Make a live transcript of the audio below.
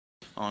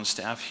on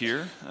staff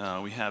here.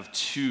 We have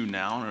two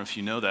now. I don't know if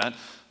you know that.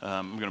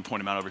 I'm going to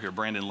point him out over here.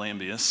 Brandon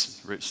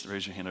Lambius.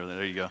 Raise your hand over there.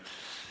 There you go.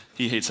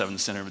 He hates having the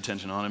center of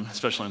attention on him,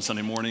 especially on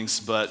Sunday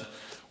mornings. But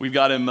we've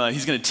got him.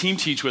 He's going to team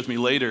teach with me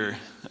later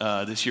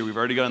this year. We've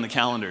already got on the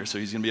calendar, so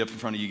he's going to be up in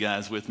front of you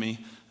guys with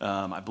me.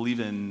 I believe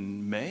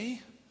in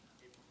May?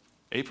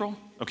 April?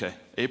 Okay,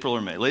 April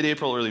or May. Late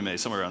April, early May,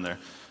 somewhere around there.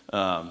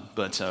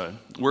 But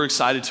we're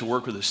excited to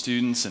work with the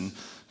students and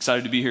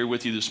excited to be here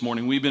with you this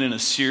morning. We've been in a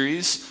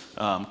series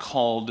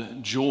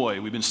called Joy.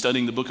 We've been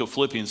studying the book of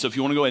Philippians. So if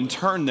you want to go ahead and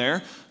turn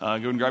there, go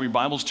ahead and grab your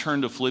Bibles,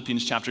 turn to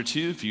Philippians chapter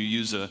 2. If you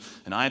use an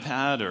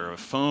iPad or a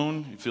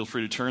phone, feel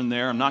free to turn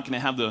there. I'm not going to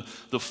have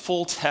the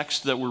full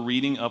text that we're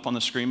reading up on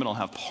the screen, but I'll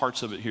have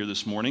parts of it here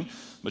this morning.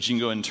 But you can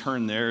go ahead and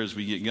turn there as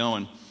we get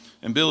going.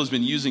 And Bill has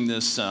been using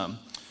this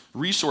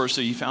resource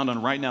that he found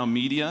on Right Now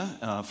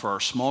Media for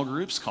our small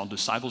groups called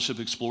Discipleship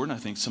Explored. And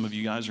I think some of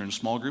you guys are in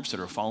small groups that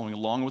are following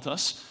along with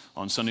us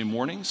on Sunday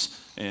mornings,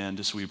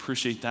 and so we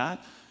appreciate that.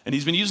 And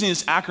he's been using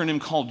this acronym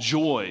called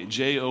JOY,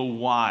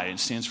 J-O-Y. It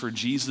stands for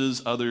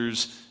Jesus,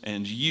 Others,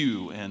 and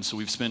You. And so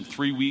we've spent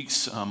 3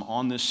 weeks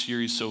on this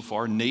series so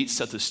far. Nate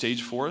set the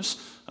stage for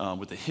us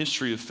with the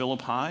history of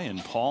Philippi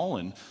and Paul,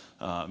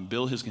 and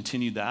Bill has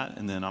continued that,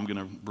 and then I'm going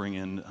to bring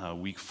in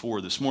week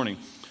 4 this morning.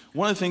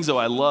 One of the things, though,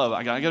 I love,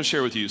 I got to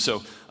share with you.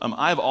 So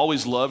I've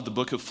always loved the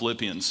book of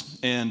Philippians,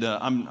 and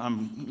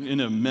I'm in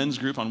a men's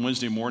group on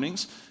Wednesday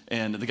mornings,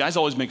 and the guys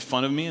always make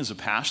fun of me as a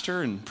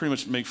pastor and pretty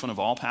much make fun of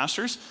all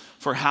pastors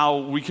for how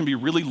we can be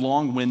really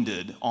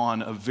long-winded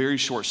on a very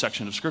short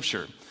section of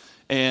Scripture.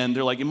 And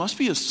they're like, it must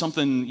be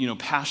something,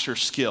 pastor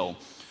skill.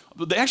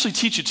 But they actually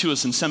teach it to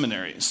us in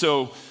seminary.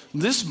 So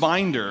this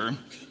binder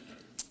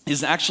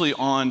is actually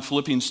on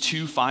Philippians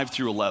 2, 5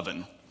 through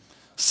 11.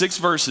 6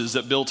 verses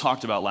that Bill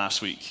talked about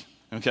last week,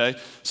 okay?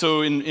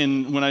 So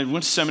when I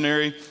went to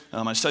seminary,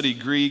 I studied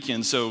Greek,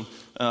 and so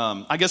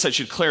I guess I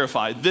should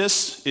clarify.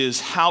 This is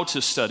how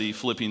to study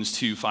Philippians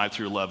 2, 5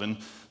 through 11.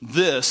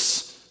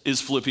 This is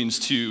Philippians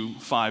 2,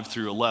 5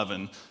 through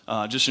 11.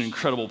 Just an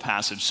incredible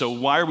passage. So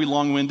why are we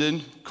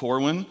long-winded?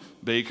 Corwin,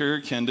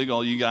 Baker, Kendig,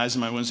 all you guys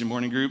in my Wednesday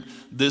morning group,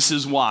 this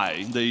is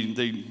why.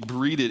 They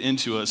breed it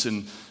into us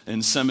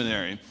in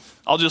seminary.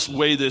 I'll just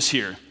weigh this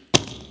here.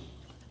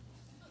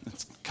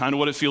 Kind of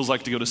what it feels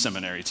like to go to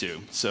seminary too.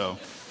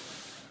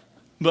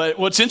 But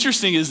what's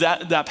interesting is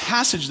that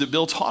passage that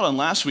Bill taught on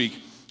last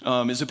week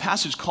is a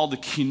passage called the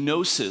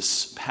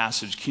kenosis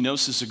passage.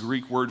 Kenosis is a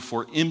Greek word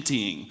for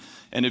emptying.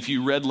 And if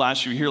you read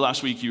last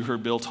week, you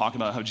heard Bill talk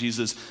about how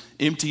Jesus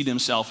emptied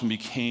himself and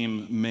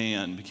became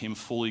man, became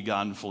fully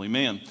God and fully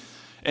man.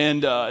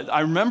 And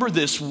I remember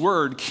this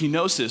word,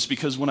 kenosis,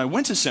 because when I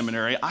went to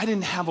seminary, I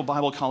didn't have a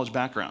Bible college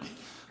background.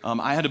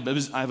 I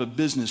have a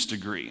business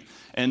degree.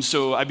 And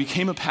so I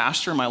became a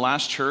pastor in my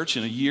last church,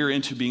 and a year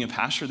into being a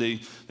pastor,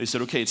 they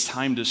said, okay, it's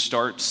time to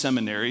start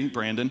seminary,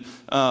 Brandon.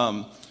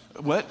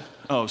 What?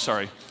 Oh,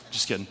 sorry,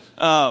 just kidding.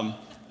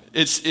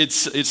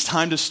 It's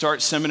time to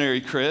start seminary,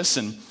 Chris.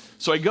 And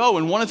so I go,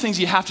 and one of the things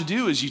you have to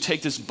do is you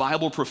take this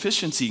Bible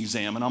proficiency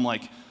exam, and I'm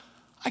like,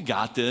 I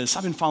got this.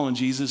 I've been following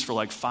Jesus for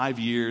like 5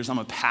 years. I'm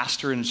a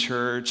pastor in a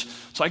church.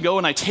 So I go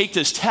and I take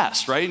this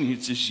test, right? And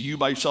it's just you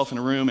by yourself in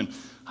a room, and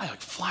I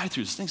fly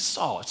through this thing. It's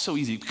so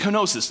easy.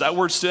 Kenosis, that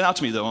word stood out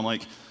to me though. I'm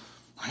like,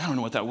 I don't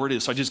know what that word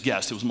is. So I just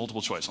guessed. It was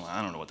multiple choice. I'm like,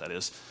 I don't know what that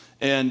is.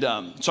 And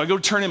so I go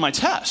turn in my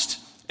test.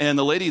 And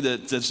the lady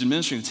that's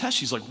administering the test,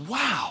 she's like,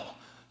 wow,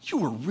 you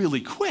were really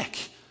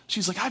quick.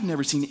 She's like, I've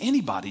never seen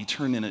anybody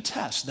turn in a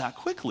test that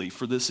quickly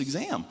for this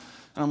exam.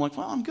 And I'm like,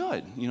 well, I'm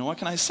good. What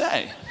can I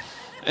say?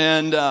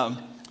 And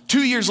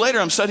 2 years later,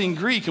 I'm studying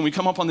Greek, and we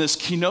come up on this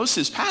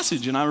kenosis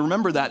passage, and I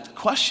remember that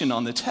question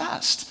on the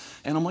test.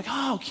 And I'm like,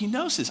 oh,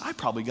 kenosis, I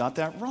probably got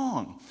that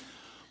wrong.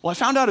 Well, I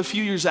found out a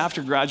few years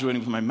after graduating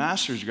with my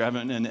master's degree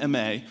and an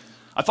MA,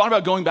 I thought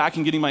about going back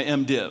and getting my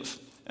MDiv.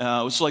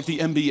 It's like the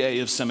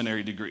MBA of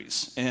seminary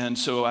degrees. And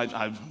so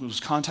I was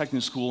contacting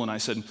the school, and I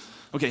said,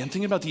 okay, I'm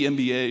thinking about the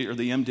MBA or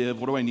the MDiv.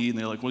 What do I need? And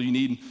they're like, well,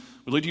 we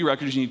looked at your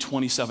records, you need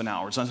 27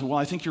 hours. And I said, well,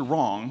 I think you're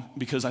wrong,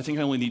 because I think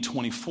I only need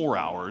 24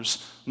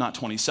 hours, not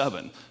 27.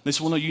 And they said,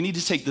 well, no, you need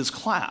to take this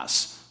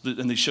class.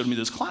 And they showed me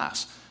this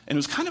class. And it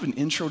was kind of an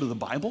intro to the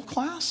Bible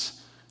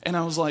class. And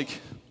I was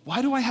like,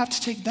 why do I have to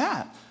take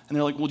that? And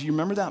they're like, well, do you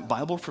remember that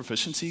Bible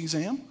proficiency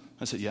exam?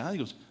 I said, yeah. He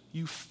goes,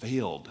 you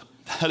failed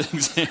that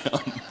exam.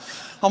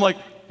 I'm like,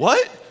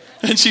 what?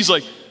 And she's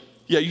like,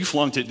 yeah, you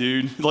flunked it,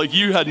 dude. Like,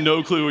 you had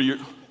no clue what you're...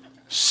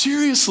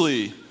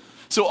 Seriously.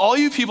 So all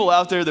you people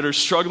out there that are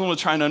struggling with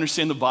trying to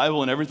understand the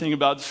Bible and everything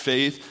about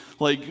faith,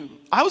 like,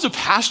 I was a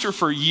pastor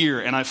for a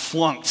year, and I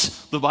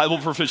flunked the Bible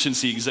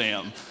proficiency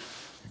exam.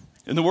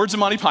 In the words of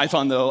Monty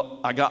Python, though,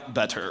 I got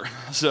better.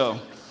 So,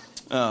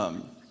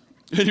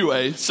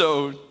 anyway,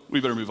 so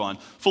we better move on.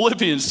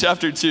 Philippians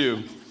chapter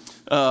 2.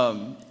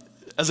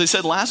 As I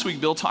said last week,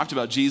 Bill talked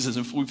about Jesus,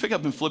 and we pick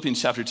up in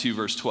Philippians chapter 2,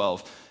 verse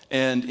 12.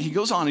 And he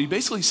goes on, and he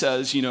basically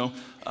says,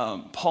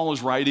 Paul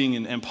is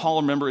writing, and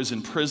Paul, remember, is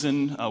in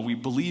prison. We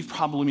believe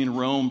probably in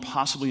Rome,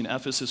 possibly in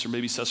Ephesus, or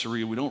maybe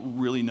Caesarea. We don't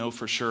really know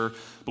for sure,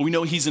 but we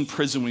know he's in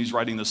prison when he's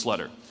writing this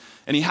letter.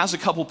 And he has a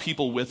couple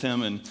people with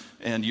him,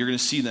 and you're going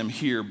to see them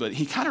here. But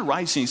he kind of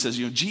writes, and he says,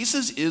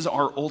 Jesus is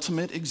our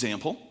ultimate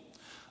example.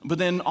 But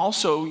then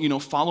also,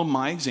 follow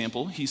my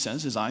example, he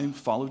says, as I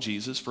follow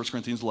Jesus. 1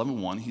 Corinthians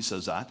 11:1, he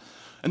says that.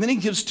 And then he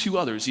gives two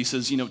others. He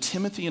says,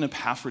 Timothy and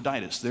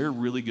Epaphroditus, they're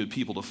really good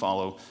people to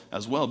follow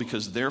as well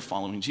because they're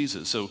following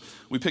Jesus. So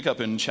we pick up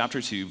in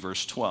chapter 2,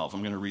 verse 12.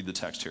 I'm going to read the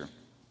text here.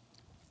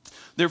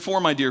 Therefore,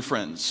 my dear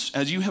friends,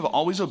 as you have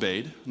always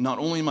obeyed, not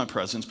only in my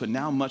presence, but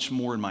now much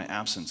more in my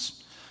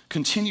absence,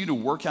 continue to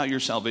work out your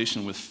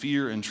salvation with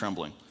fear and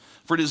trembling.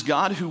 For it is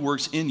God who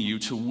works in you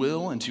to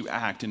will and to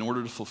act in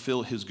order to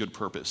fulfill his good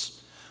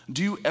purpose.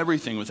 Do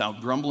everything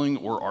without grumbling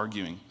or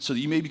arguing, so that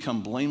you may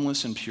become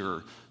blameless and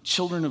pure,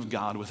 children of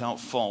God without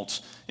fault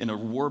in a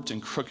warped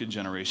and crooked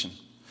generation.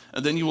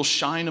 And then you will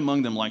shine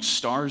among them like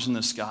stars in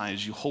the sky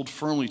as you hold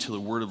firmly to the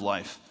word of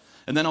life.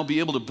 And then I'll be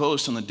able to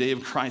boast on the day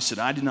of Christ that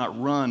I did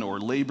not run or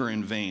labor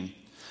in vain.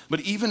 But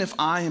even if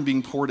I am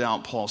being poured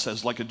out, Paul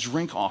says, like a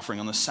drink offering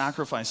on the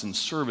sacrifice and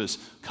service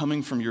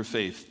coming from your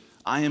faith,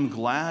 I am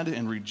glad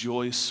and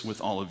rejoice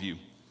with all of you.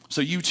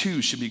 So you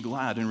too should be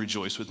glad and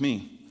rejoice with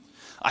me.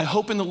 I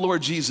hope in the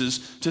Lord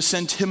Jesus to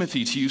send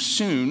Timothy to you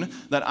soon,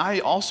 that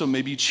I also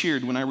may be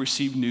cheered when I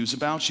receive news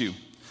about you.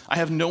 I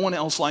have no one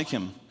else like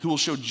him who will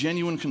show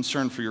genuine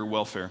concern for your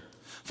welfare.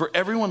 For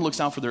everyone looks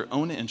out for their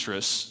own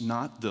interests,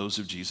 not those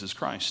of Jesus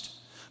Christ.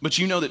 But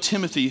you know that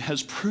Timothy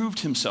has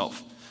proved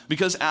himself,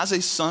 because as a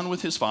son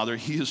with his father,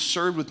 he has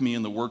served with me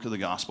in the work of the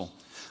gospel.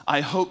 I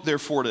hope,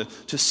 therefore,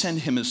 to send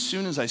him as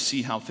soon as I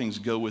see how things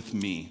go with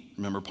me.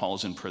 Remember, Paul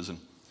is in prison.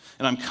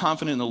 And I'm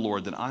confident in the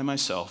Lord that I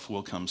myself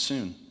will come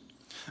soon.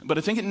 But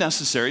I think it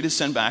necessary to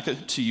send back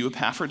to you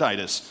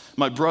Epaphroditus,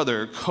 my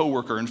brother,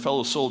 co-worker, and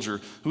fellow soldier,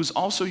 who is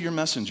also your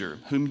messenger,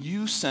 whom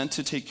you sent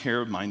to take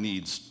care of my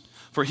needs.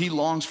 For he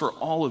longs for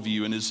all of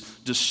you and is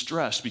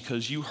distressed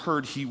because you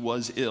heard he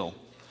was ill.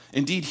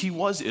 Indeed, he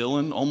was ill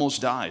and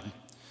almost died.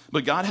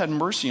 But God had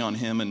mercy on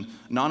him, and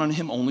not on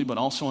him only, but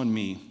also on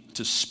me,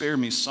 to spare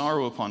me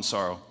sorrow upon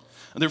sorrow.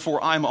 And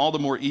therefore, I am all the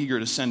more eager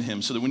to send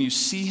him, so that when you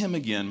see him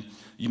again,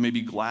 you may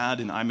be glad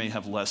and I may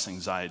have less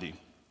anxiety.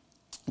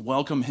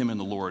 Welcome him in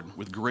the Lord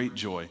with great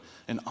joy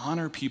and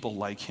honor people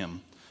like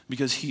him,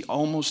 because he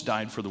almost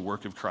died for the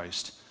work of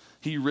Christ.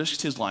 He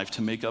risked his life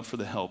to make up for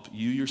the help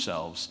you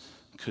yourselves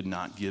could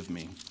not give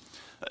me.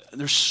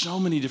 There's so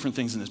many different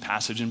things in this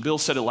passage, and Bill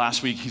said it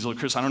last week. He's like,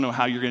 Chris, I don't know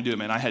how you're going to do it,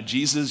 man. I had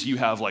Jesus, you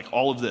have like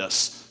all of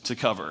this to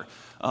cover.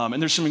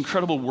 And there's some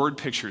incredible word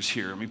pictures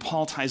here. I mean,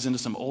 Paul ties into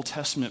some Old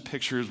Testament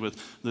pictures with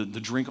the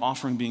drink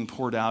offering being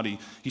poured out.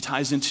 He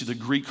ties into the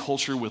Greek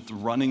culture with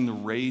running the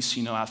race.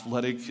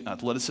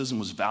 Athleticism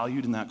was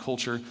valued in that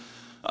culture.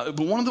 But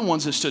one of the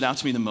ones that stood out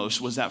to me the most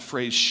was that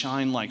phrase,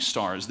 shine like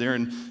stars, there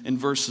in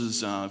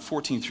verses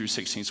 14 through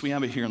 16. So we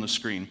have it here on the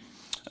screen.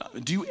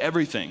 Do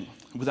everything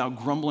without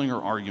grumbling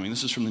or arguing.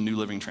 This is from the New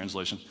Living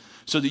Translation.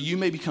 So that you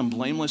may become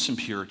blameless and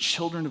pure,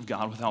 children of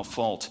God without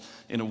fault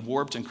in a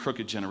warped and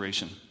crooked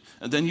generation.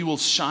 And then you will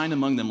shine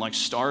among them like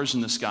stars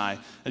in the sky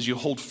as you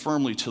hold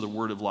firmly to the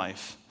word of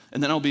life.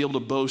 And then I'll be able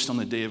to boast on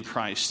the day of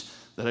Christ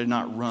that I did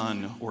not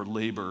run or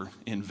labor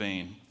in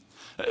vain.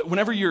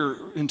 Whenever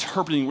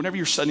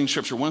you're studying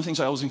scripture, one of the things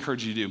I always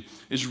encourage you to do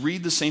is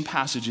read the same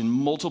passage in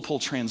multiple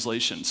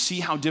translations. See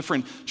how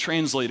different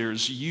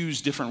translators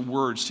use different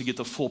words to get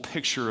the full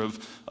picture of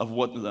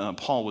what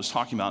Paul was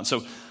talking about. And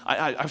so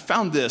I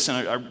found this,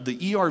 and the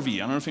ERV, I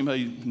don't know if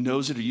anybody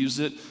knows it or uses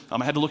it.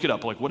 I had to look it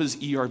up. Like, what does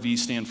ERV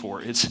stand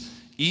for? It's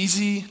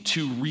easy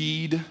to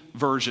read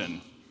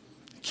version.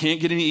 Can't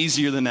get any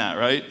easier than that,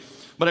 right?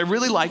 But I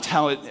really liked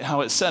how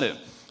it said it.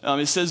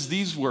 It says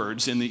these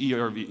words in the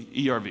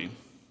ERV.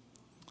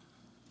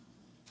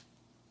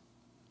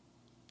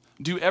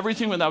 Do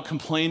everything without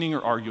complaining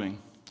or arguing,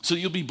 so that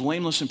you'll be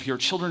blameless and pure,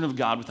 children of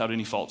God without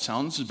any fault.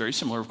 Sounds very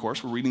similar, of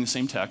course. We're reading the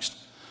same text.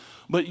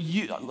 But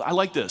I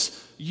like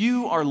this.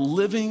 You are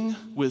living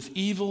with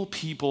evil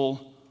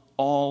people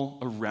all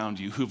around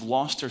you who've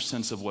lost their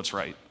sense of what's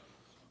right.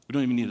 We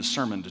don't even need a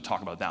sermon to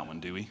talk about that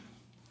one, do we?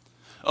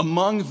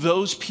 Among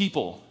those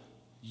people,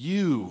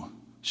 you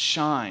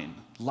shine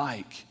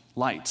like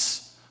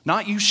lights.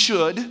 Not you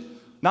should,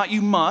 not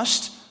you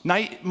must,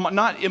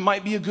 not it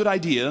might be a good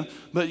idea,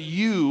 but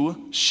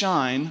you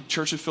shine,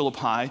 Church of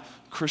Philippi,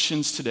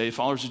 Christians today,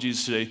 followers of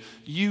Jesus today,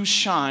 you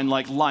shine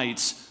like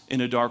lights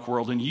in a dark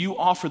world, and you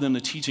offer them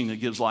the teaching that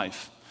gives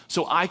life.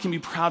 So I can be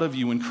proud of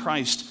you when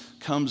Christ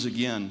comes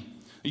again.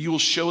 You will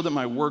show that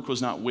my work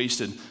was not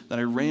wasted, that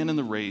I ran in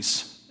the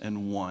race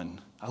and won.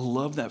 I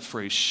love that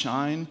phrase,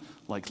 shine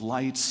like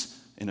lights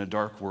in a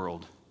dark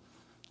world.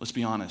 Let's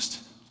be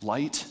honest,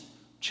 light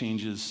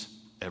changes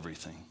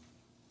everything.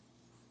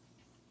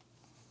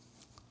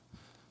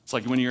 It's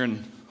like when you're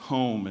in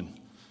home and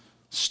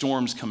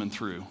storms coming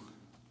through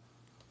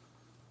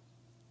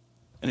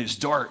and it's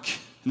dark,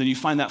 and then you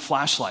find that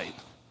flashlight,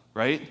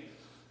 right?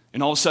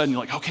 And all of a sudden, you're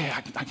like, okay,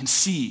 I can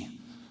see.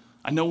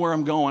 I know where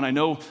I'm going. I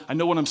know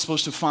what I'm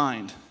supposed to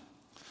find.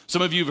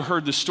 Some of you have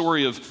heard the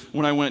story of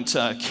when I went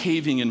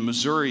caving in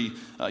Missouri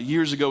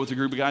years ago with a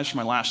group of guys from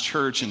my last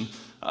church, and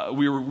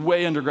we were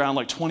way underground,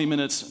 like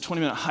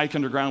 20-minute hike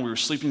underground. We were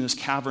sleeping in this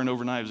cavern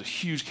overnight. It was a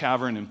huge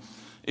cavern, and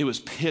it was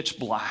pitch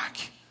black.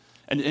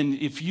 And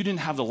if you didn't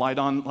have the light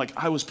on, like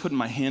I was putting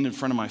my hand in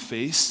front of my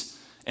face,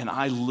 and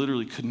I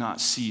literally could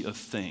not see a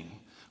thing.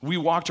 We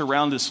walked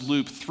around this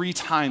loop 3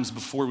 times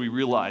before we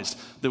realized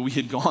that we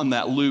had gone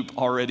that loop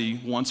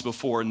already once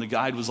before. And the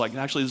guide was like,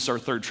 actually, this is our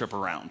 3rd trip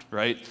around,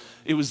 right?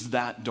 It was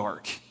that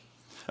dark.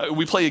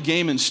 We play a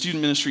game in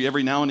student ministry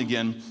every now and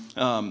again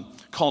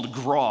called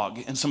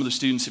Grog. And some of the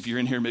students, if you're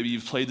in here, maybe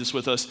you've played this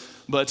with us.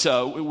 But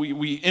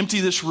we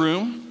empty this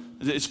room.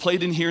 It's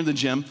played in here in the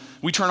gym.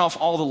 We turn off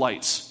all the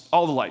lights.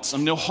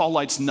 No hall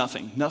lights,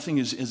 nothing. Nothing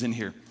is in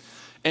here.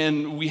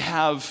 And we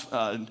have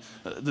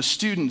the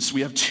students,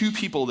 we have 2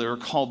 people that are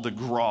called the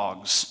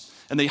Grogs.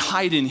 And they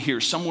hide in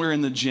here somewhere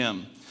in the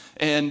gym.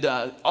 And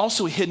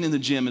also hidden in the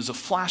gym is a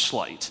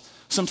flashlight.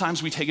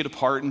 Sometimes we take it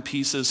apart in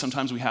pieces,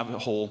 sometimes we have it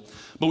whole.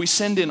 But we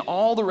send in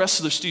all the rest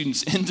of the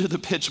students into the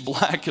pitch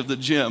black of the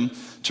gym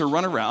to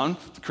run around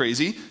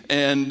crazy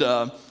and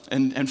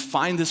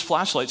find this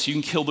flashlight so you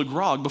can kill the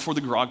Grog before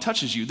the Grog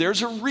touches you.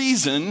 There's a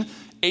reason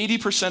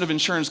 80% of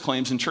insurance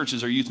claims in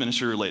churches are youth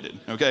ministry related,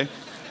 okay?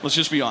 Let's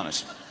just be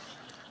honest.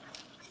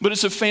 But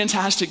it's a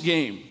fantastic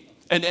game.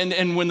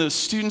 And when the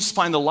students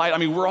find the light, I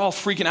mean, we're all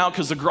freaking out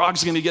because the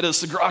Grog's going to get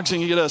us,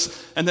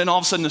 And then all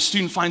of a sudden the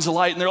student finds the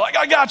light and they're like,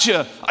 I got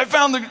you. I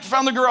found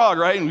the Grog,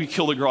 right? And we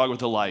kill the Grog with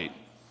the light.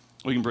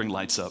 We can bring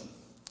lights up.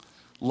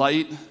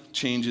 Light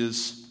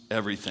changes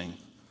everything.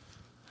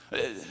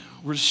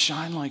 We're to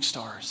shine like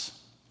stars.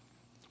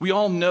 We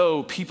all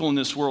know people in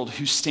this world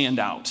who stand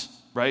out,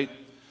 right?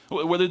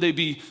 Whether they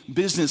be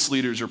business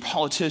leaders or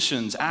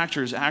politicians,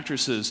 actors,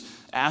 actresses,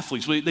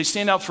 athletes. They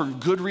stand out for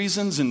good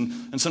reasons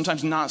and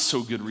sometimes not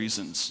so good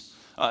reasons.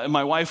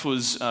 My wife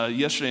was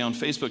yesterday on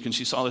Facebook and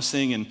she saw this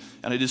thing and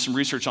I did some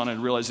research on it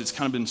and realized it's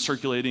kind of been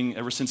circulating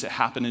ever since it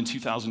happened in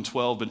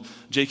 2012. But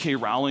J.K.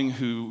 Rowling,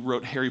 who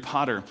wrote Harry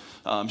Potter,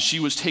 she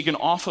was taken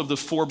off of the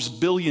Forbes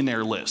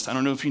billionaire list. I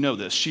don't know if you know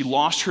this. She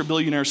lost her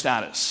billionaire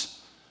status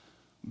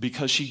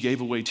because she gave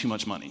away too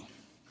much money.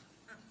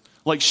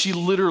 Like she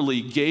literally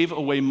gave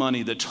away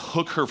money that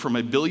took her from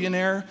a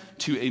billionaire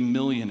to a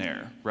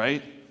millionaire,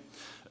 right?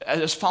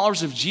 As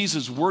followers of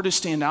Jesus, we're to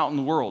stand out in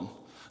the world.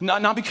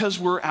 Not because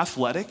we're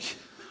athletic,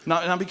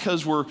 not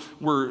because we're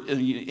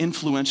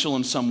influential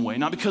in some way,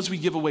 not because we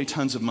give away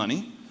tons of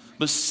money,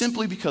 but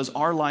simply because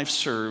our life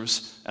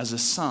serves as a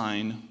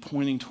sign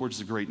pointing towards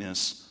the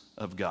greatness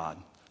of God.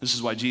 This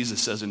is why Jesus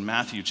says in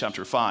Matthew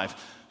chapter 5,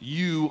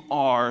 you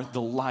are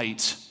the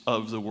light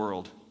of the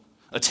world.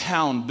 A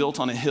town built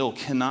on a hill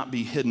cannot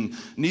be hidden.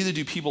 Neither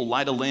do people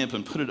light a lamp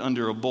and put it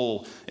under a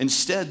bowl.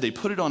 Instead, they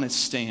put it on its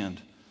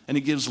stand, and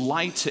it gives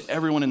light to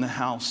everyone in the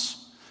house.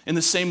 In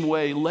the same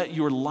way, let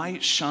your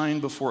light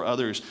shine before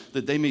others,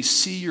 that they may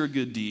see your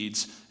good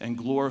deeds and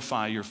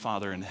glorify your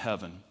Father in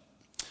heaven.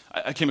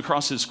 I came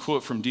across this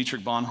quote from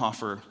Dietrich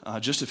Bonhoeffer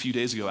just a few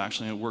days ago,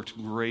 actually, and it worked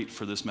great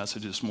for this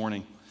message this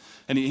morning.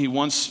 And he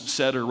once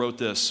said or wrote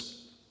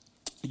this,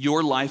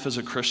 your life as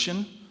a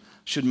Christian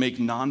should make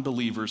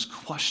non-believers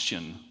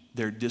question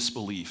their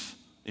disbelief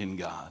in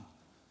God.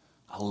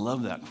 I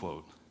love that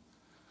quote.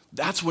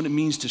 That's what it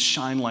means to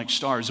shine like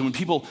stars. And when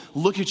people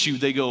look at you,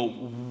 they go,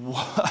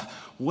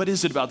 what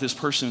is it about this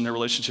person in their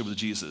relationship with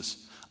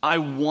Jesus? I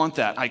want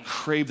that. I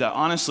crave that.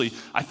 Honestly,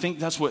 I think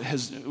that's what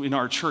has, in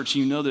our church,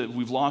 you know that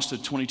we've lost a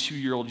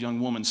 22-year-old young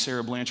woman,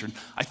 Sarah Blanchard.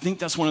 I think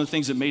that's one of the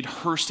things that made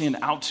her stand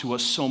out to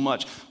us so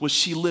much, was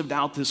she lived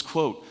out this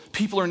quote.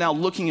 People are now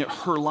looking at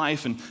her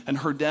life and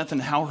her death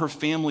and how her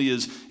family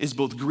is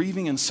both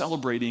grieving and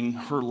celebrating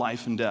her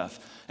life and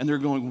death. And they're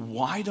going,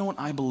 why don't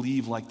I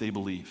believe like they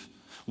believe?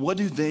 What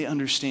do they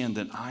understand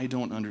that I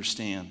don't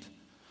understand?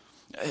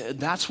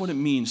 That's what it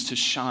means to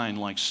shine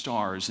like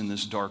stars in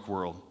this dark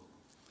world.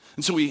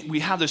 And so we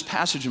have this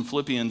passage in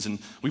Philippians, and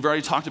we've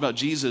already talked about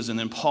Jesus, and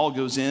then Paul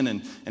goes in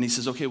and he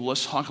says, okay, well,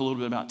 let's talk a little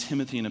bit about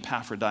Timothy and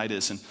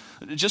Epaphroditus. And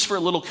just for a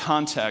little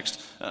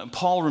context,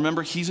 Paul,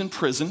 remember, he's in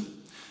prison.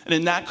 And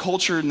in that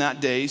culture, in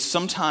that day,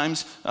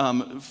 sometimes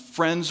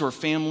friends or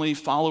family,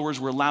 followers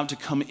were allowed to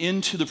come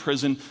into the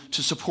prison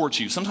to support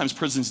you. Sometimes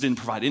prisons didn't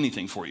provide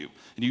anything for you,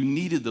 and you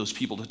needed those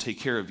people to take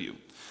care of you.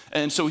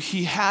 And so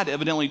he had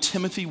evidently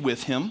Timothy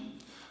with him,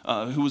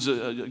 who was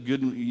a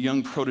good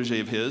young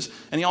protege of his.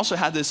 And he also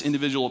had this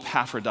individual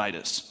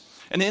Epaphroditus.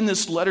 And in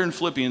this letter in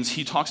Philippians,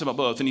 he talks about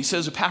both. And he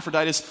says,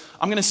 Epaphroditus,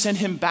 I'm going to send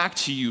him back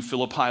to you,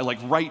 Philippi, like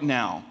right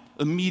now,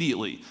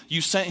 immediately.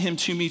 You sent him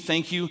to me,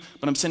 thank you,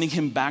 but I'm sending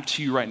him back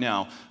to you right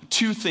now.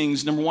 2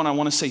 things. Number 1, I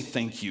want to say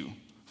thank you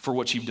for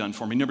what you've done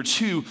for me. Number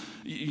 2,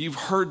 you've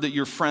heard that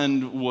your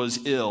friend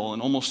was ill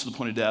and almost to the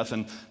point of death,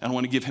 and I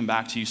want to give him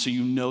back to you so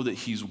you know that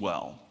he's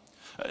well.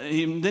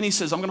 Then he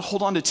says, I'm going to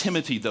hold on to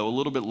Timothy, though, a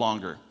little bit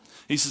longer.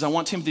 He says, I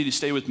want Timothy to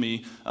stay with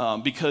me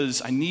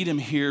because I need him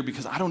here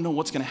because I don't know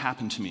what's going to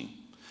happen to me.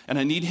 And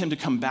I need him to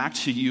come back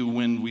to you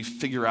when we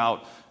figure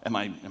out, am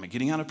I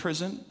getting out of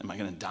prison? Am I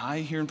going to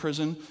die here in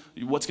prison?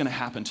 What's going to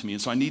happen to me?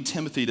 And so I need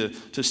Timothy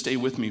to stay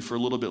with me for a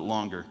little bit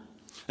longer.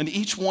 And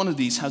each one of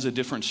these has a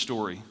different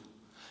story.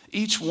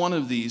 Each one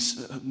of these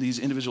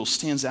individuals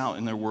stands out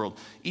in their world.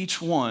 Each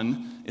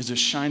one is a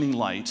shining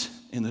light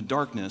in the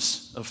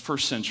darkness of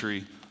first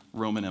century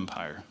Roman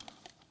Empire.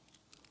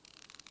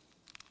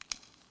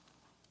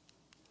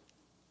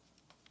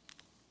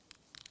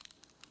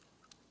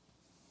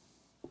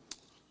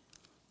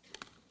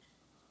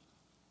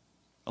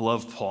 I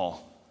love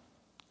Paul.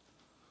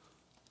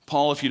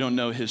 Paul, if you don't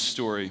know his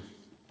story,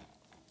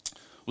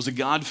 was a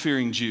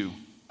God-fearing Jew.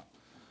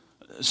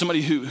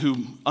 Somebody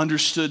who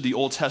understood the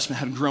Old Testament,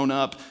 had grown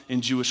up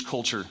in Jewish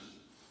culture.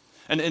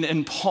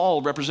 And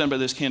Paul, represented by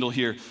this candle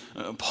here,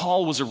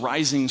 Paul was a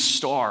rising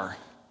star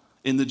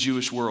in the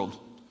Jewish world.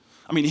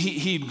 I mean,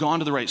 he'd gone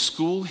to the right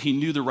school, he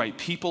knew the right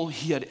people,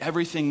 he had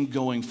everything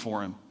going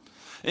for him.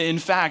 In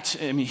fact,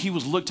 I mean, he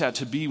was looked at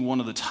to be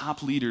one of the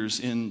top leaders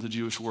in the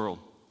Jewish world.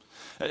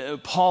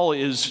 Paul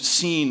is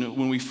seen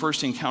when we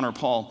first encounter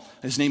Paul.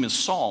 His name is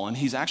Saul, and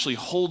he's actually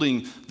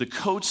holding the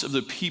coats of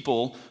the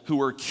people who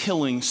were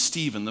killing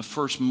Stephen, the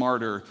first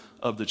martyr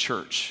of the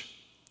church,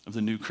 of the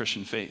new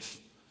Christian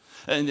faith.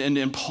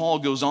 And Paul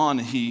goes on,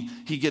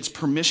 he gets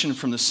permission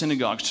from the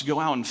synagogues to go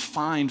out and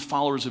find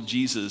followers of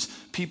Jesus,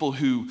 people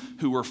who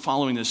were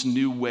following this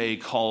new way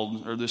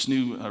called, or this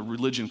new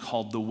religion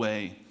called the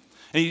Way.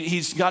 And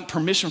he's got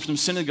permission from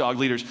synagogue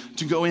leaders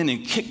to go in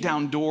and kick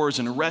down doors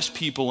and arrest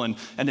people and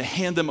to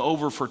hand them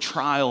over for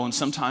trial and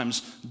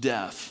sometimes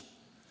death.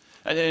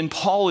 And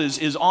Paul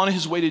is on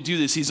his way to do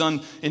this.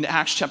 In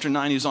Acts chapter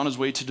 9, he's on his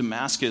way to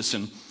Damascus.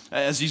 And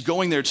as he's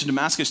going there to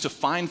Damascus to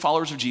find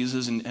followers of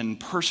Jesus and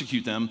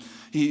persecute them,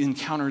 he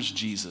encounters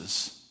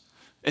Jesus.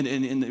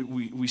 And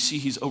we see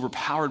he's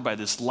overpowered by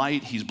this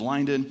light. He's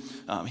blinded.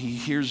 He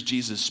hears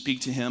Jesus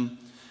speak to him.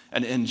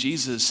 And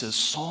Jesus says,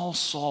 Saul,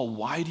 Saul,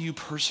 why do you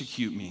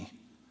persecute me?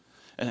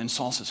 And then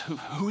Saul says,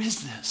 who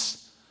is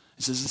this?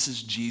 He says, this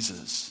is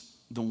Jesus,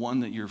 the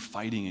one that you're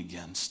fighting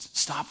against.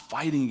 Stop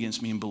fighting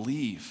against me and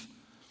believe.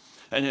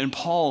 And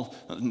Paul,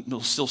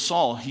 still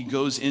Saul, he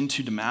goes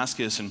into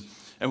Damascus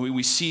and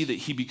we see that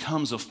he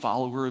becomes a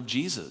follower of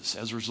Jesus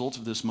as a result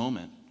of this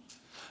moment.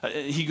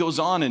 He goes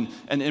on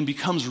and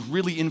becomes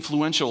really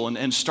influential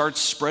and starts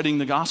spreading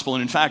the gospel.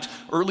 And in fact,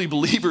 early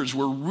believers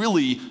were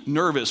really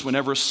nervous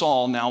whenever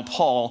Saul, now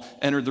Paul,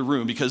 entered the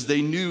room because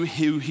they knew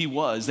who he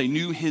was. They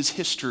knew his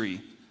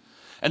history.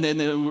 And then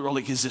they were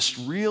like, is this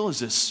real? Is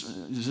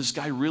this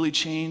guy really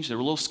changed? They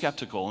were a little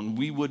skeptical, and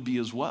we would be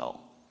as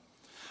well.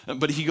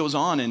 But he goes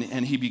on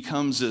and he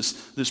becomes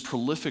this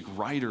prolific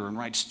writer and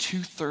writes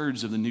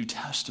 2/3 of the New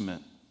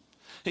Testament.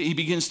 He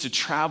begins to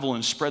travel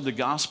and spread the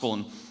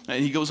gospel,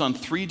 and he goes on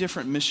 3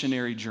 different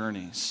missionary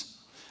journeys.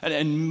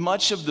 And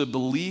much of the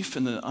belief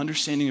and the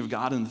understanding of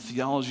God and the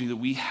theology that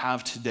we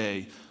have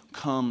today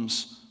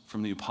comes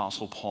from the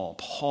Apostle Paul.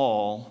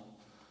 Paul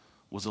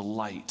was a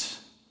light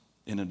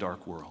in a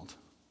dark world.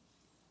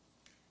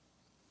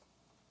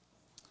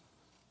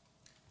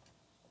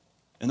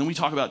 And then we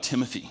talk about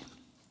Timothy.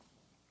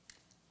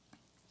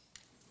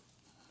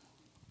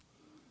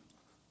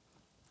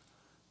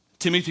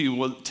 Timothy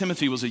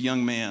was a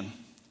young man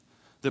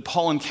that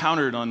Paul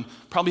encountered on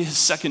probably his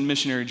second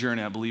missionary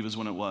journey, I believe is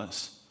when it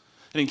was.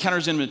 And he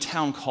encounters him in a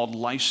town called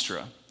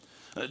Lystra.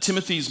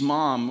 Timothy's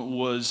mom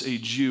was a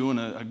Jew and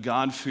a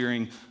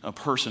God-fearing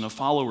person, a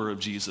follower of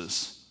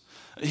Jesus.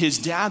 His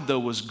dad, though,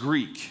 was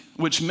Greek,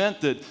 which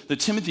meant that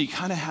Timothy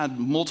kind of had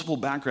multiple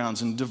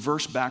backgrounds and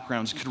diverse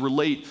backgrounds, could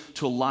relate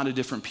to a lot of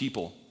different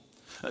people.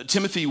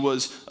 Timothy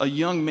was a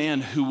young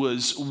man who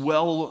was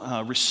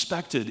well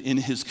respected in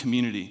his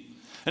community.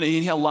 And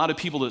he had a lot of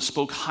people that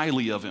spoke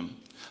highly of him.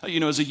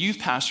 As a youth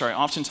pastor, I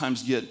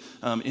oftentimes get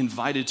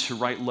invited to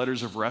write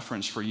letters of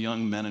reference for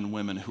young men and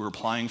women who are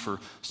applying for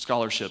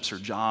scholarships or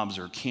jobs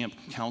or camp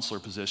counselor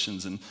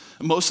positions. And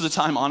most of the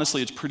time,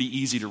 honestly, it's pretty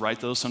easy to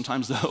write those.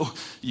 Sometimes, though,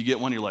 you get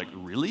one, you're like,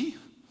 really?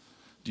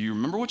 Do you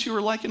remember what you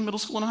were like in middle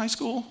school and high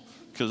school?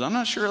 Because I'm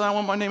not sure that I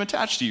want my name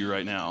attached to you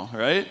right now,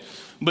 right?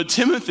 But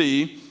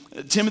Timothy,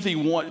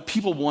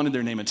 people wanted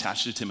their name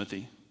attached to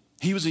Timothy.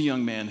 He was a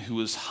young man who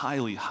was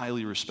highly,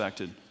 highly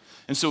respected.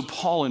 And so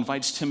Paul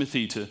invites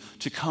Timothy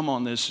to come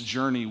on this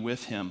journey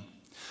with him.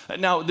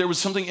 Now, there was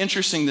something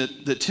interesting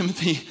that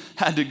Timothy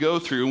had to go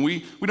through. And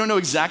we don't know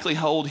exactly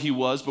how old he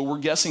was, but we're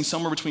guessing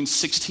somewhere between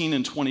 16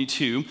 and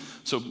 22.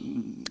 So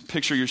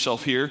picture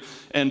yourself here.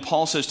 And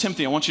Paul says,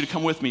 Timothy, I want you to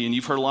come with me. And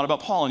you've heard a lot about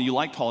Paul, and you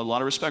like Paul, a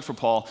lot of respect for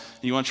Paul,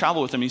 and you want to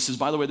travel with him. And he says,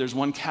 by the way, there's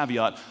one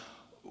caveat.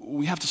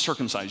 We have to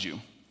circumcise you.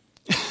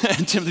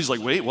 And Timothy's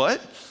like, wait,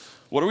 what?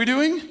 What are we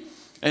doing?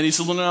 And he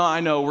said, well, no, I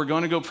know. We're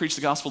going to go preach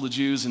the gospel to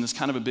Jews, and it's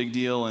kind of a big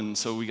deal, and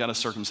so we got to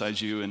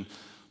circumcise you.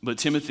 But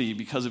Timothy,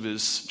 because of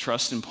his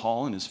trust in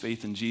Paul and his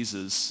faith in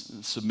Jesus,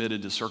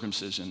 submitted to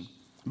circumcision.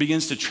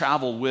 Begins to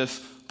travel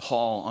with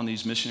Paul on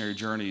these missionary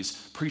journeys,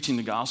 preaching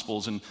the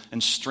gospels and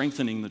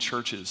strengthening the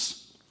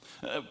churches.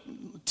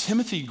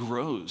 Timothy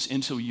grows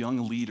into a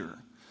young leader.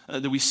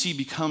 that we see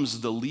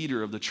becomes the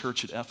leader of the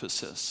church at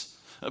Ephesus,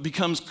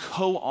 becomes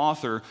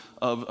co-author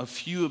of a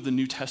few of the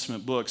New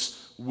Testament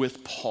books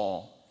with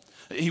Paul.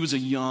 He was a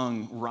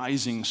young,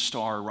 rising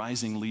star,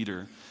 rising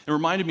leader. It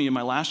reminded me, in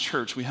my last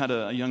church, we had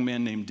a young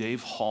man named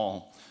Dave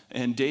Hall.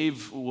 And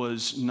Dave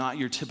was not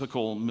your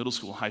typical middle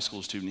school, high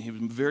school student. He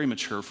was very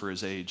mature for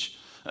his age,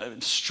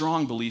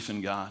 strong belief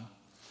in God.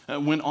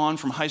 Went on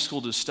from high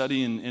school to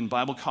study in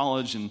Bible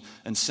college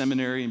and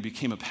seminary and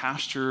became a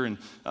pastor. And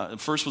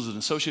first was an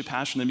associate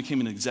pastor and then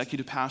became an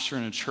executive pastor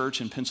in a church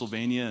in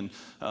Pennsylvania.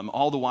 And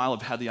all the while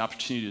I've had the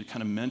opportunity to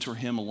kind of mentor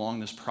him along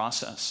this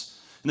process.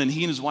 And then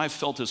he and his wife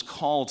felt this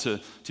call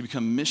to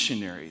become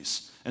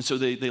missionaries. And so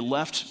they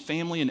left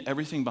family and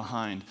everything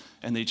behind,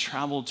 and they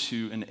traveled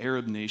to an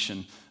Arab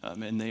nation,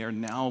 and they are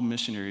now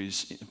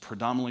missionaries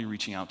predominantly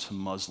reaching out to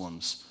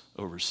Muslims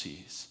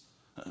overseas.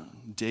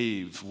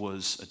 Dave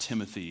was a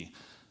Timothy.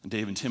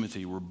 Dave and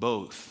Timothy were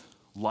both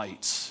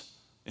lights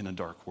in a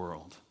dark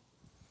world.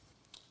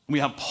 We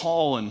have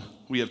Paul and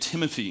we have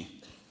Timothy.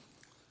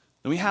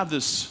 Then we have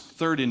this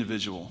third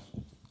individual,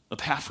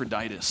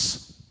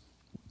 Epaphroditus.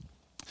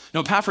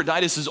 Now,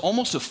 Epaphroditus is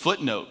almost a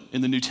footnote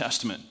in the New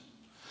Testament.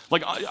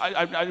 Like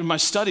in my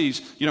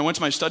studies, I went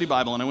to my study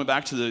Bible and I went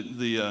back to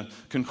the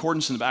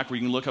concordance in the back where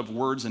you can look up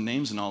words and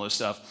names and all this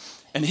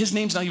stuff. And his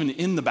name's not even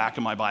in the back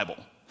of my Bible.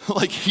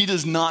 Like, he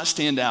does not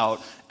stand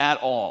out at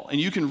all.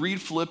 And you can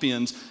read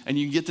Philippians and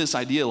you get this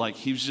idea like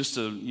he was just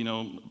a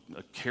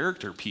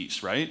character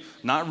piece, right?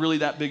 Not really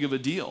that big of a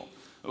deal.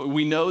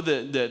 We know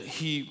that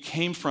he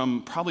came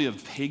from probably a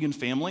pagan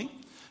family.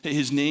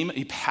 His name,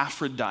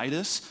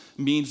 Epaphroditus,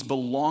 means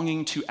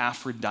belonging to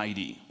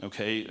Aphrodite,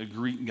 okay, a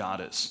Greek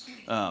goddess.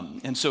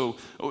 And so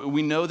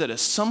we know that at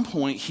some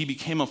point he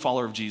became a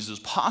follower of Jesus,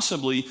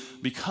 possibly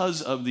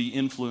because of the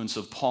influence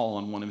of Paul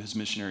on one of his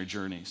missionary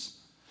journeys.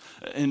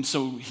 And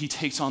so he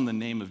takes on the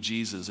name of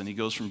Jesus, and he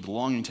goes from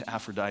belonging to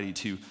Aphrodite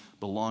to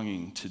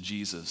belonging to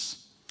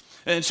Jesus.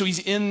 And so he's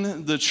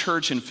in the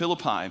church in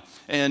Philippi,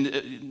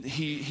 and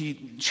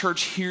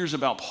church hears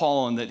about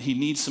Paul and that he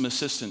needs some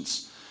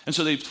assistance. And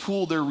so they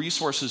pool their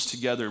resources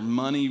together,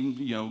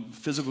 money,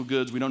 physical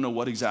goods, we don't know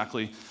what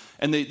exactly.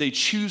 And they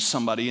choose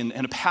somebody, and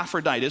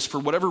Epaphroditus, for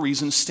whatever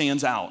reason,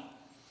 stands out.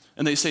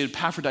 And they say,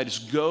 Epaphroditus,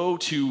 go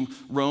to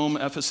Rome,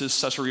 Ephesus,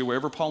 Caesarea,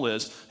 wherever Paul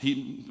is.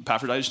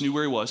 Epaphroditus knew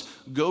where he was.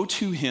 Go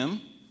to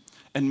him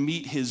and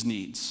meet his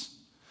needs.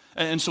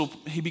 And so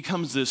he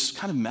becomes this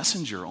kind of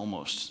messenger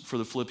almost for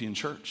the Philippian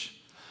church.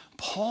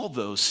 Paul,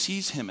 though,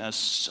 sees him as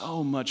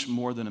so much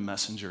more than a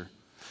messenger.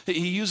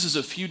 He uses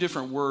a few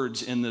different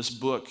words in this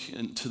book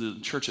to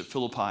the church at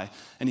Philippi,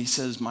 and he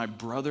says, my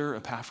brother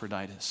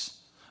Epaphroditus.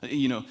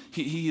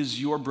 He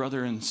is your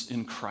brother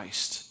in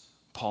Christ,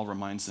 Paul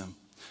reminds them.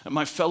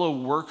 My fellow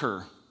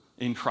worker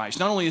in Christ.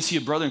 Not only is he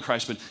a brother in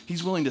Christ, but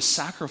he's willing to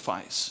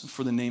sacrifice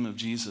for the name of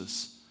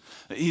Jesus.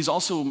 He's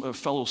also a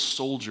fellow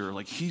soldier.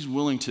 Like, he's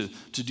willing to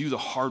do the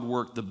hard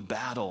work, the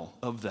battle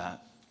of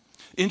that.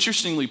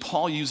 Interestingly,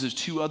 Paul uses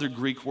two other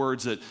Greek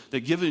words that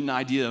give an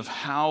idea of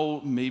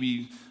how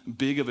maybe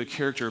big of a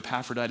character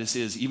Epaphroditus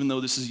is, even though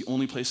this is the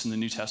only place in the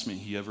New Testament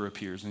he ever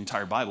appears, in the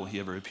entire Bible he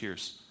ever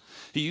appears.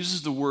 He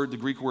uses the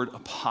Greek word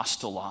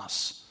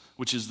apostolos,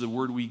 which is the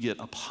word we get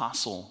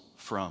apostle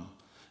from.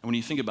 And when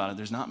you think about it,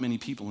 there's not many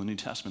people in the New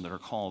Testament that are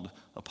called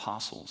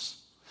apostles.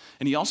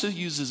 And he also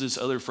uses this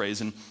other phrase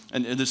and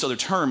this other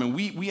term, and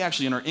we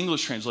actually, in our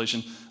English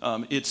translation,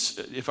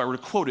 if I were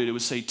to quote it, it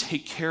would say,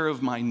 take care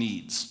of my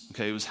needs.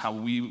 Okay, it was how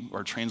we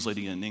are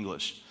translating it in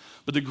English.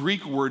 But the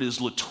Greek word is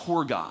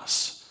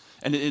liturgos,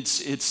 and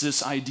it's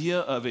this idea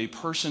of a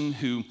person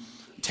who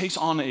takes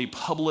on a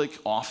public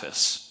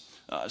office,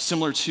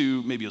 similar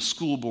to maybe a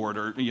school board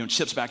or,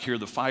 Chip's back here,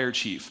 the fire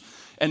chief.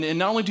 And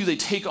not only do they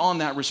take on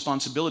that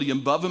responsibility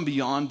above and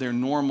beyond their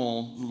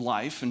normal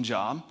life and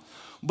job,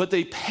 but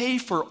they pay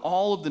for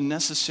all of the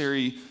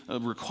necessary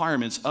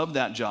requirements of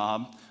that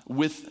job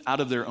out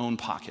of their own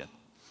pocket.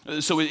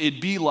 So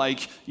it'd be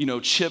like,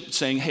 Chip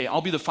saying, hey,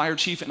 I'll be the fire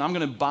chief and I'm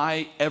going to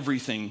buy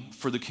everything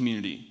for the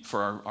community,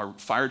 for our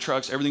fire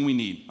trucks, everything we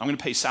need. I'm going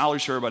to pay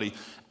salaries for everybody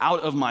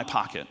out of my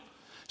pocket.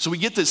 So we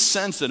get this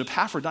sense that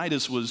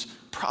Epaphroditus was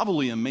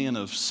probably a man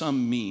of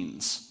some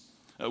means.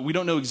 We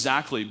don't know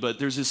exactly, but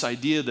there's this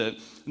idea that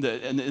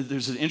and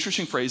there's an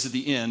interesting phrase at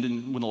the end,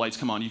 and when the lights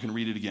come on, you can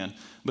read it again.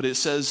 But it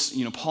says,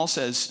 Paul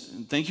says,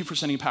 thank you for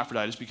sending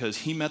Epaphroditus because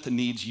he met the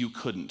needs you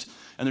couldn't.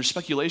 And there's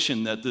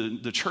speculation that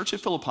the church at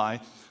Philippi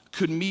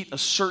could meet a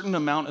certain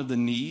amount of the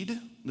need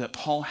that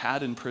Paul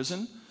had in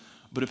prison,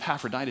 but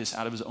Epaphroditus,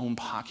 out of his own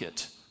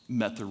pocket,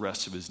 met the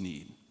rest of his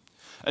need.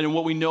 And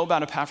what we know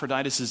about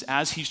Epaphroditus is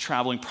as he's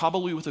traveling,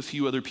 probably with a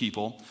few other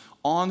people,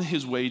 on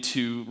his way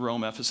to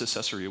Rome, Ephesus,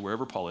 Caesarea,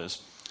 wherever Paul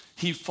is,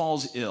 he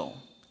falls ill.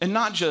 And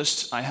not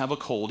just, I have a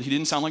cold. He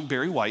didn't sound like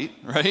Barry White,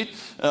 right?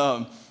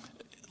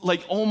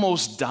 Like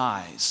almost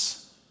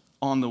dies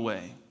on the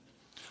way.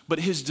 But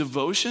his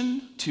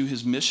devotion to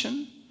his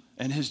mission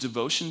and his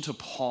devotion to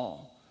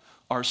Paul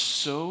are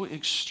so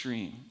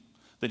extreme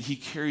that he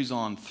carries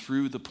on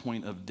through the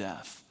point of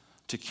death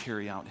to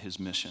carry out his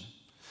mission.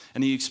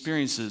 And he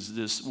experiences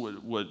this,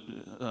 what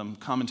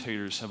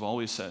commentators have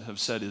always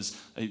said is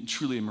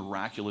truly a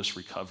miraculous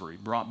recovery,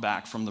 brought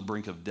back from the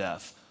brink of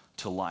death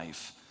to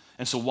life.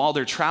 And so while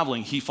they're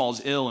traveling, he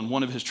falls ill, and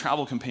one of his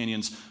travel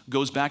companions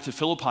goes back to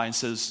Philippi and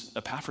says,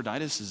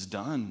 Epaphroditus is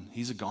done.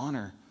 He's a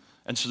goner.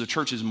 And so the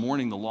church is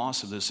mourning the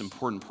loss of this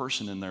important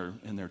person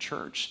in their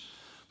church.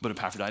 But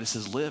Epaphroditus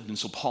has lived, and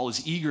so Paul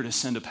is eager to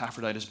send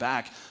Epaphroditus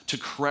back to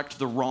correct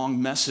the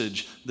wrong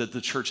message that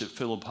the church at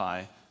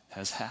Philippi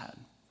has had.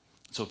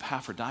 So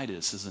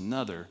Epaphroditus is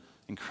another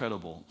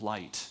incredible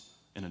light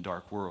in a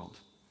dark world.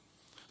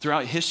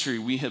 Throughout history,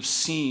 we have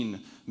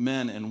seen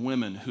men and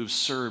women who've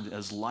served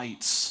as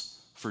lights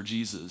for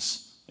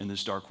Jesus in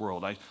this dark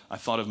world. I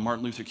thought of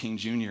Martin Luther King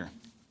Jr.,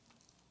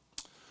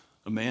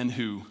 a man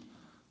who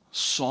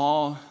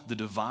saw the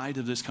divide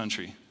of this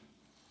country,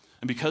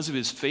 and because of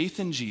his faith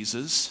in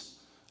Jesus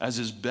as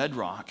his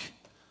bedrock,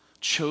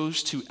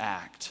 chose to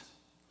act,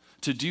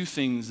 to do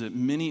things that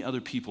many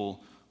other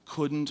people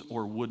couldn't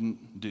or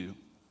wouldn't do.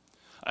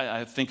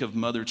 I think of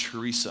Mother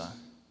Teresa,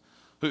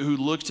 who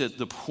looked at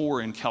the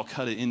poor in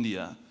Calcutta,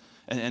 India,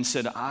 and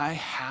said, I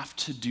have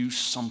to do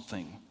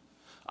something.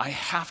 I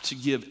have to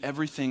give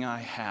everything I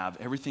have,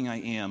 everything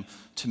I am,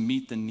 to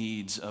meet the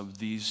needs of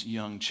these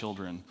young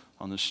children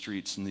on the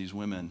streets and these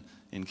women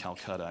in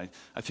Calcutta.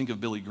 I think of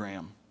Billy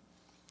Graham,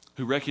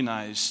 who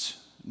recognized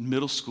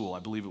middle school, I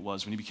believe it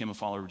was, when he became a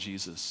follower of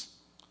Jesus,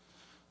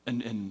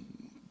 and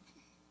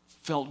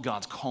felt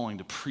God's calling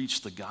to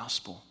preach the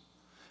gospel,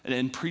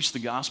 and preach the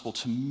gospel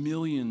to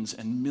millions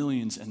and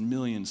millions and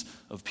millions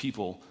of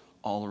people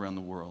all around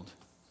the world.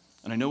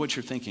 And I know what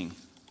you're thinking.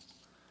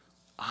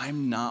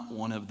 I'm not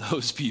one of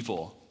those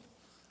people.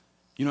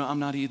 You know, I'm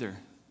not either.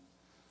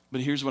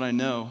 But here's what I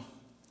know.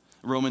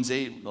 Romans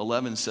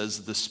 8:11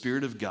 says, the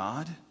Spirit of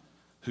God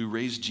who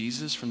raised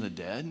Jesus from the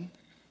dead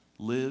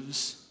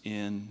lives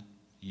in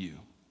you.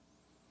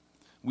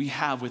 We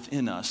have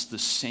within us the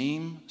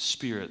same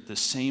Spirit, the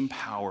same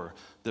power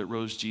that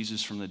rose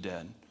Jesus from the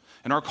dead.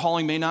 And our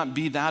calling may not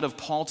be that of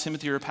Paul,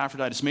 Timothy, or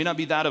Epaphroditus. It may not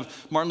be that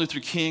of Martin Luther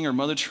King or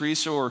Mother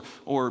Teresa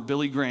or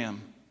Billy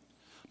Graham.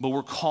 But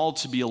we're called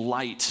to be a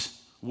light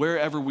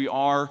wherever we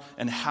are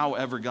and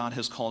however God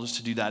has called us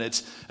to do that.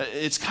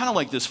 It's kind of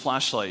like this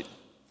flashlight.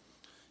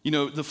 You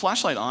know, the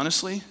flashlight,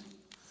 honestly,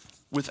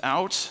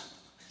 without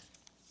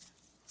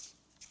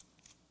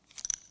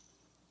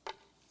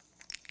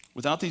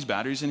these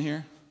batteries in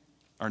here,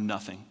 are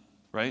nothing,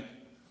 right?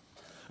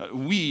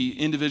 We,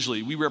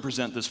 individually, we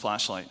represent this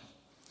flashlight.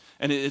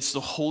 And it's the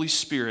Holy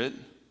Spirit,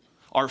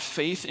 our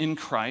faith in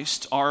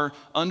Christ, our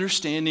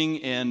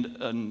understanding and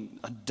an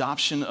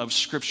adoption of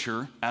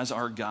Scripture as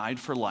our guide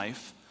for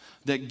life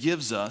that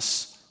gives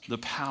us the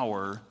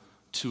power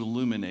to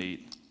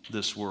illuminate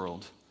this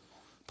world.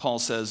 Paul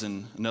says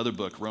in another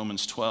book,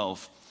 Romans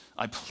 12,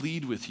 I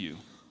plead with you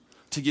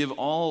to give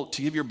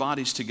your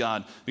bodies to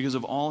God because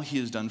of all he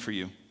has done for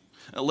you.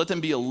 Let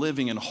them be a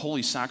living and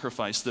holy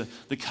sacrifice,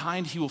 the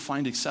kind he will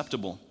find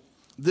acceptable.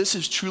 This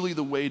is truly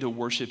the way to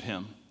worship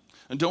him.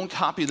 And don't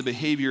copy the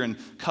behavior and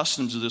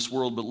customs of this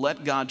world, but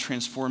let God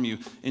transform you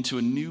into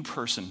a new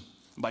person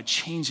by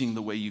changing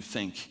the way you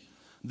think.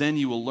 Then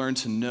you will learn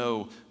to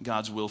know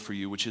God's will for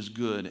you, which is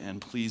good and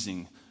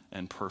pleasing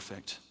and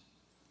perfect.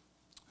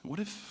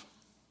 What if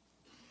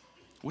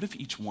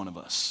each one of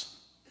us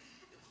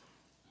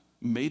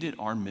made it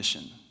our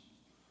mission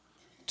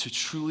to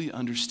truly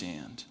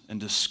understand and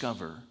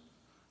discover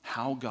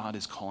how God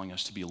is calling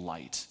us to be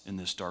light in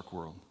this dark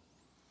world?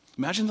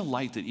 Imagine the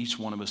light that each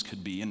one of us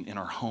could be in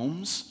our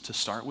homes to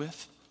start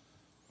with.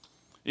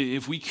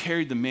 If we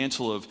carried the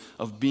mantle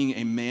of being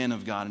a man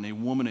of God and a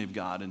woman of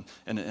God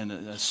and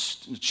a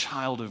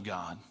child of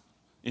God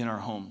in our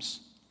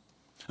homes.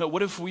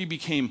 What if we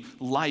became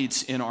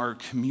lights in our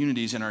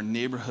communities, in our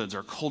neighborhoods,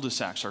 our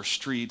cul-de-sacs, our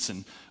streets,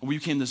 and we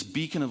became this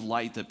beacon of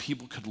light that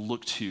people could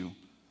look to,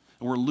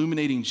 and we're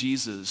illuminating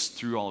Jesus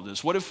through all of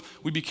this? What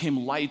if we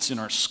became lights in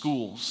our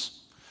schools?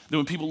 That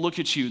when people look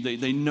at you,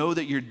 they know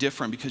that you're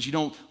different because you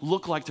don't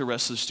look like the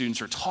rest of the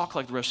students or talk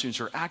like the rest of the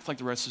students or act like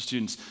the rest of the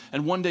students.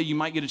 And one day you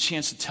might get a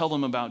chance to tell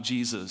them about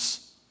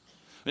Jesus.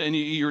 And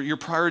your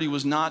priority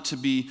was not to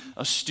be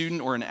a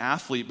student or an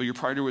athlete, but your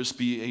priority was to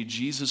be a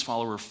Jesus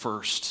follower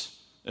first,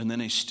 and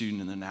then a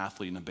student and an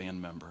athlete and a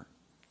band member.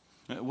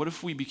 What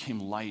if we became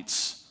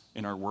lights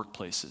in our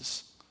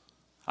workplaces?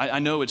 I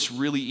know it's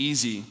really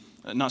easy,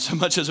 not so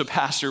much as a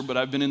pastor, but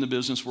I've been in the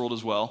business world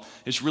as well.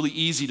 It's really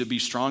easy to be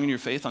strong in your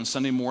faith on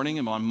Sunday morning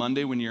and on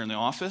Monday when you're in the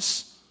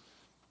office.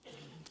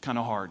 It's kind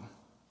of hard.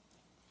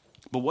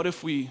 But what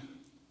if we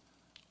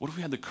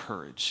had the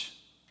courage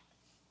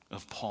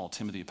of Paul,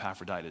 Timothy,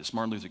 Epaphroditus,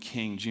 Martin Luther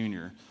King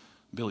Jr.,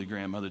 Billy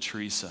Graham, Mother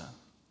Teresa,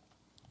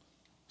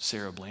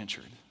 Sarah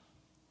Blanchard,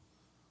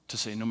 to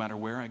say, no matter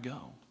where I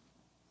go,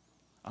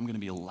 I'm going to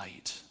be a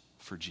light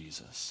for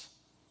Jesus?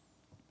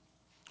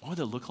 What would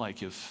it look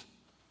like if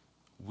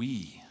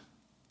we,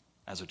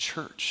 as a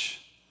church,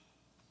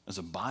 as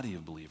a body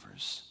of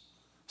believers,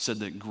 said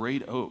that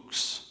Great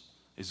Oaks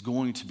is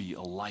going to be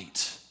a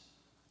light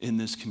in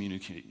this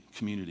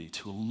community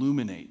to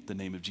illuminate the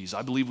name of Jesus.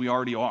 I believe we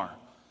already are,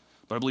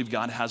 but I believe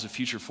God has a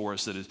future for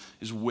us that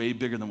is way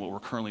bigger than what we're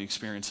currently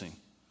experiencing.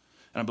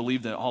 And I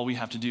believe that all we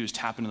have to do is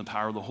tap into the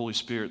power of the Holy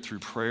Spirit through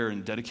prayer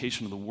and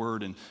dedication to the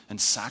Word and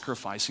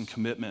sacrifice and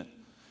commitment.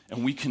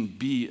 And we can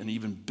be an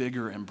even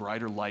bigger and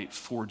brighter light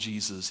for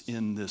Jesus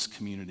in this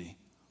community.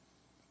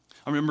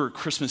 I remember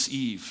Christmas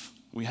Eve,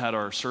 we had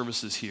our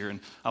services here, and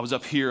I was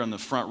up here on the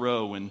front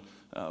row when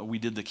we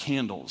did the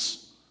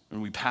candles,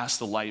 and we passed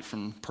the light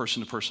from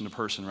person to person to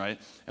person, right?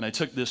 And I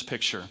took this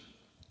picture.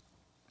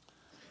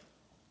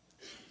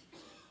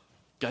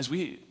 Guys,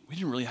 we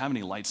didn't really have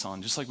any lights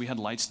on, just like we had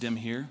lights dim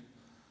here.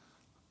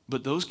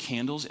 But those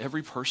candles,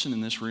 every person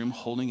in this room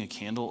holding a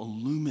candle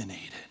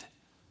illuminated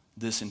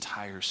this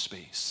entire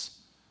space.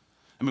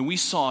 I mean, we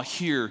saw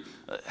here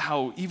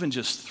how even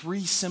just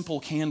 3 simple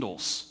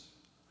candles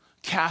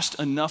cast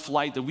enough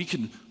light that we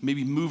could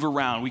maybe move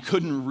around. We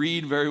couldn't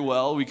read very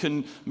well.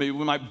 Maybe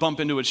we might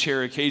bump into a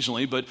chair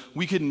occasionally, but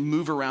we could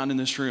move around in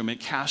this room. It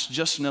cast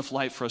just enough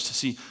light for us to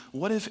see,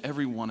 what if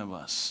every one of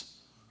us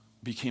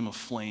became a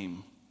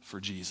flame for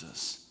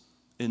Jesus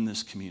in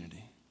this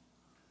community?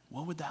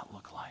 What would that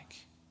look like?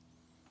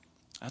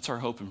 That's our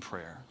hope and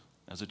prayer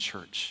as a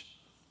church.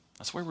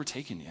 That's where we're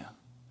taking you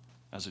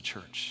as a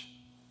church.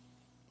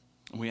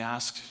 And we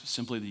ask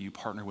simply that you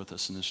partner with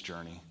us in this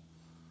journey,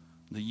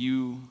 that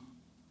you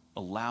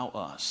allow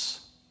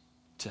us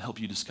to help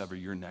you discover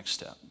your next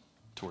step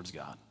towards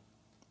God.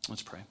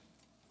 Let's pray.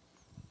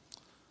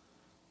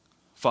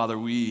 Father,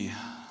 we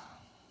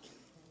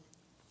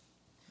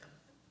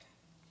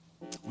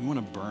want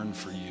to burn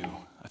for you.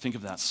 I think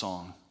of that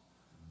song.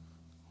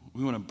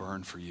 We want to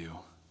burn for you.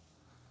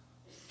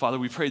 Father,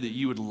 we pray that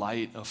you would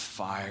light a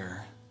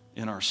fire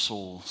in our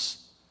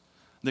souls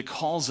that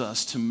calls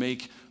us to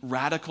make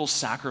radical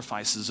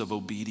sacrifices of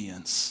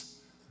obedience,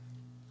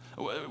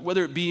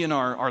 whether it be in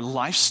our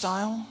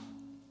lifestyle,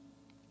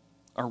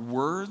 our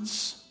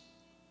words,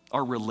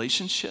 our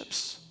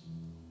relationships,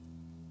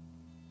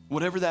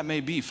 whatever that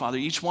may be. Father,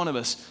 each one of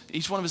us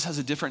has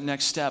a different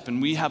next step,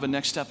 and we have a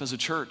next step as a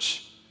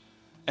church.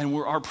 And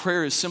our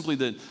prayer is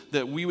simply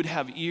that we would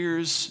have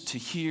ears to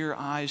hear,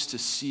 eyes to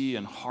see,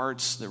 and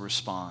hearts that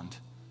respond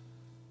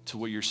to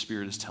what your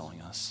Spirit is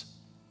telling us.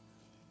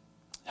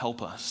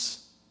 Help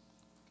us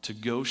to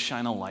go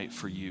shine a light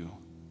for you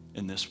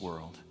in this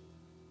world.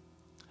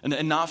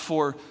 And not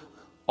for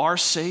our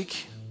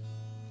sake,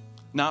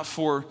 not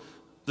for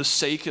the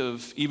sake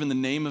of even the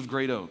name of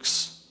Great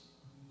Oaks,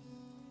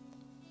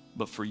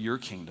 but for your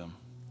kingdom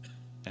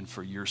and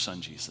for your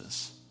Son,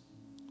 Jesus.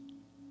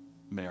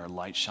 May our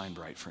light shine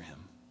bright for him.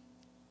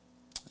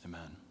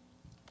 Amen.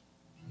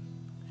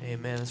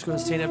 Amen. Let's go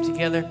and stand up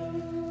together.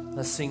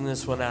 Let's sing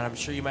this one out. I'm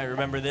sure you might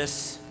remember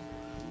this,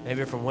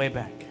 maybe from way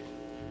back.